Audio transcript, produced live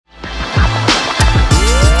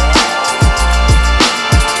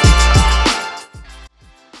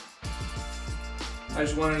I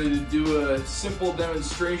just wanted to do a simple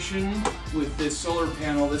demonstration with this solar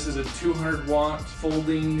panel. This is a 200 watt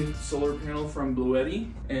folding solar panel from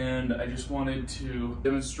Bluetti, and I just wanted to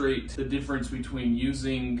demonstrate the difference between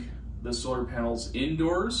using the solar panels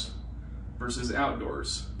indoors versus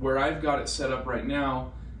outdoors. Where I've got it set up right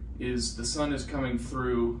now is the sun is coming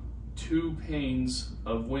through 2 panes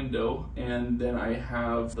of window, and then I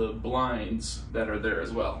have the blinds that are there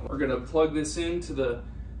as well. We're gonna plug this into the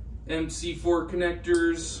MC4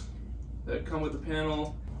 connectors that come with the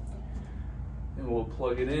panel, and we'll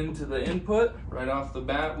plug it into the input. Right off the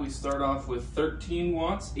bat, we start off with 13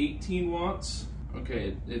 watts, 18 watts.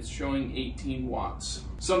 Okay, it's showing 18 watts.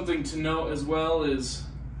 Something to note as well is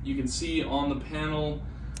you can see on the panel,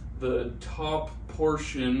 the top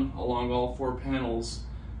portion along all 4 panels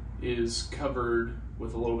is covered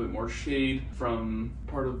with a little bit more shade from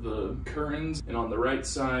part of the curtains. And on the right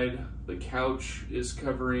side, the couch is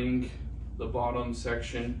covering the bottom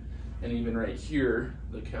section. And even right here,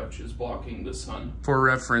 the couch is blocking the sun. For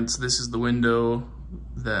reference, this is the window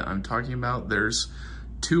that I'm talking about. There's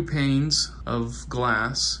 2 panes of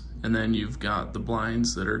glass, and then you've got the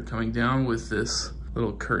blinds that are coming down with this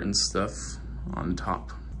little curtain stuff on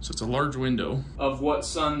top. So it's a large window. Of what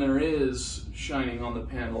sun there is shining on the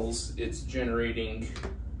panels, it's generating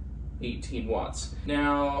 18 watts.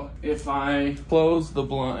 Now, if I close the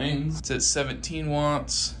blinds, it's at 17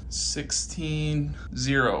 watts, 16,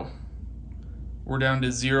 0. We're down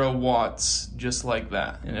to 0 watts, just like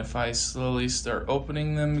that. And if I slowly start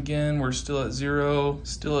opening them again, we're still at 0,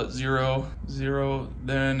 still at 0, 0.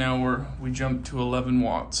 Then now we jump to 11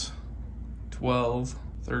 watts, 12,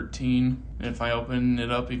 13. And if I open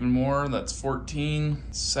it up even more, that's 14,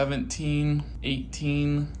 17,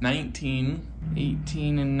 18, 19,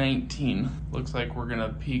 18, and 19. Looks like we're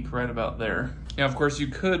gonna peak right about there. Now, of course, you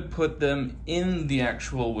could put them in the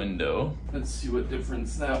actual window. Let's see what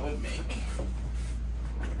difference that would make.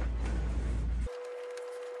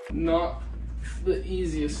 Not the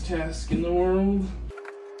easiest task in the world.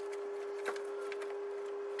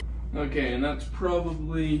 Okay, and that's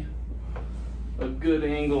probably a good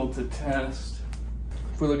angle to test.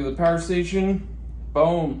 If we look at the power station,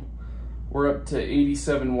 boom, we're up to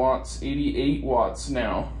 87 watts, 88 watts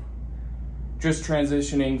now. Just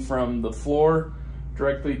transitioning from the floor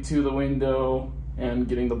directly to the window and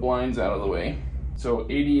getting the blinds out of the way. So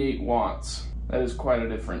 88 watts, that is quite a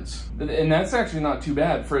difference. And that's actually not too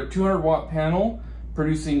bad. For a 200 watt panel,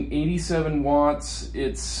 producing 87 watts,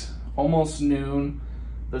 it's almost noon.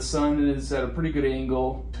 The sun is at a pretty good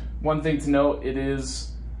angle. One thing to note, it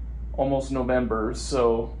is almost November,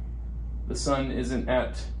 so the sun isn't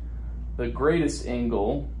at the greatest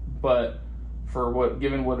angle, but for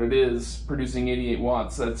given what it is, producing 88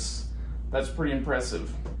 watts, that's pretty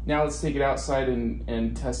impressive. Now let's take it outside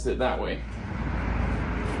and test it that way.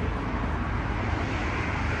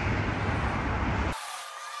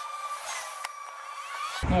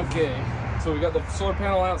 Okay, so we got the solar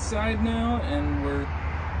panel outside now, and we're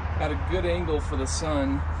at a good angle for the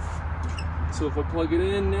sun. So if I plug it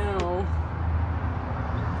in now,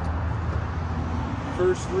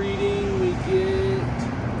 first reading we get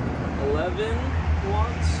 11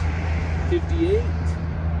 watts, 58,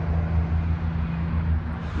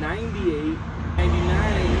 98,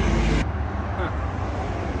 99.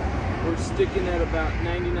 We're sticking at about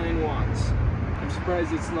 99 watts. I'm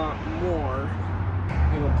surprised it's not more.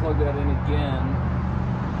 I'm gonna plug that in again.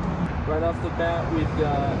 Right off the bat, we've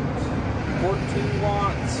got 14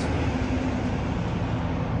 watts,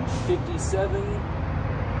 57,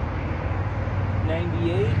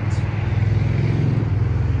 98,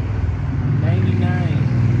 99,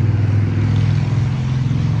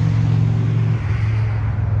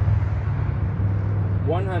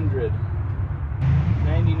 100,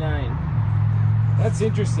 99. That's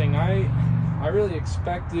interesting. I really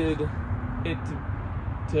expected it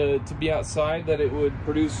to be outside, that it would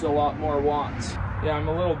produce a lot more watts. Yeah, I'm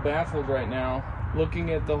a little baffled right now.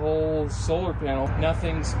 Looking at the whole solar panel,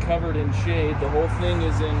 nothing's covered in shade. The whole thing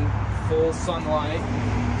is in full sunlight,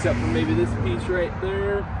 except for maybe this piece right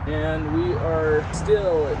there. And we are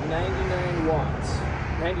still at 99 watts,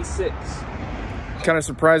 96. Kind of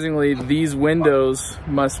surprisingly, these windows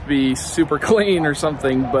must be super clean or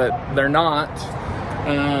something, but they're not.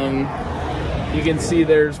 You can see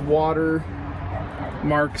there's water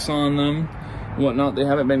marks on them, whatnot. They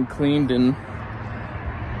haven't been cleaned in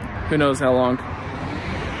who knows how long.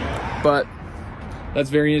 But that's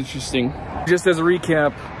very interesting. Just as a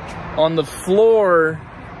recap, on the floor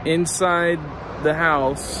inside the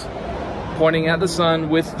house, pointing at the sun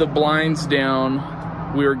with the blinds down,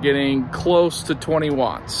 we were getting close to 20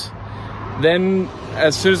 watts. Then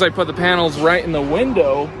as soon as I put the panels right in the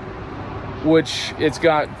window, which it's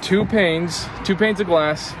got two panes of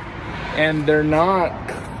glass, and they're not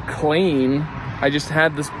clean. I just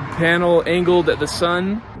had this panel angled at the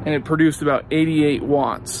sun and it produced about 88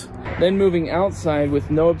 watts. Then moving outside with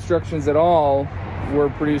no obstructions at all, we're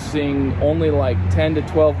producing only like 10 to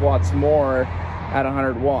 12 watts more at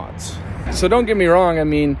 100 watts. So don't get me wrong, I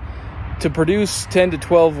mean, to produce 10 to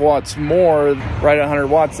 12 watts more right at 100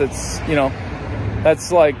 watts, that's, you know,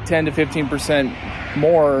 that's like 10 to 15%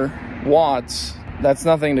 more watts. That's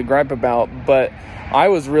nothing to gripe about, but I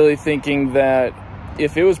was really thinking that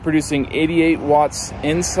if it was producing 88 watts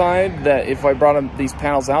inside, that if I brought these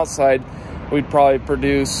panels outside, we'd probably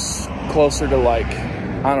produce closer to like,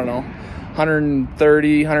 I don't know,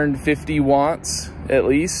 130, 150 watts at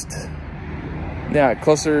least. Yeah,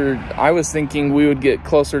 closer. I was thinking we would get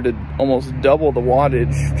closer to almost double the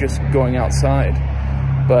wattage just going outside,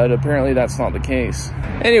 but apparently that's not the case.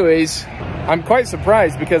 Anyways, I'm quite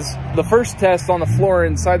surprised because the first test on the floor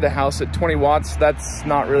inside the house at 20 watts, that's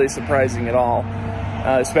not really surprising at all,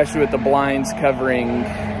 especially with the blinds covering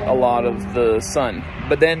a lot of the sun.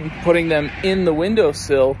 But then putting them in the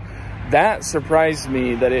windowsill, that surprised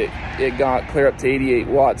me that it got clear up to 88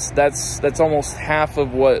 watts. That's almost half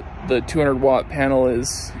of what the 200 watt panel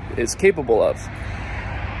is capable of.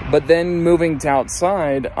 But then moving to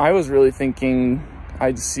outside, I was really thinking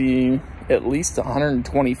I'd see at least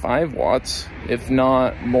 125 watts, if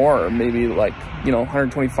not more, maybe like, you know,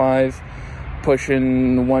 125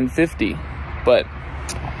 pushing 150, but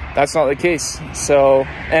that's not the case. So,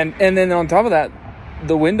 and then on top of that,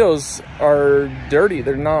 the windows are dirty.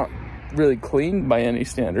 They're not really clean by any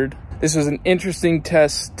standard. This was an interesting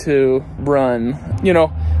test to run. You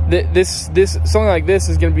know, this something like this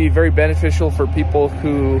is going to be very beneficial for people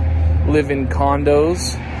who live in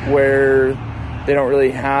condos where they don't really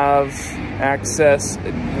have access,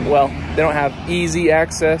 well, they don't have easy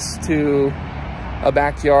access to a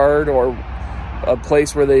backyard or a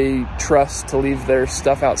place where they trust to leave their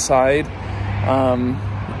stuff outside.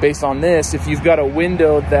 Based on this, if you've got a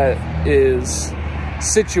window that is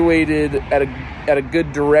situated at a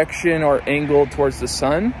good direction or angle towards the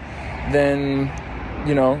sun, then,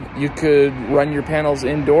 you know, you could run your panels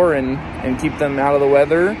indoor and keep them out of the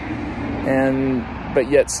weather, but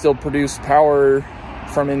yet still produce power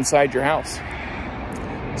from inside your house.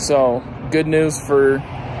 So good news for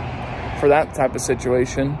that type of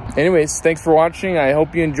situation. Anyways, thanks for watching. I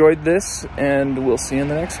hope you enjoyed this, and we'll see you in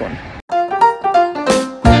the next one.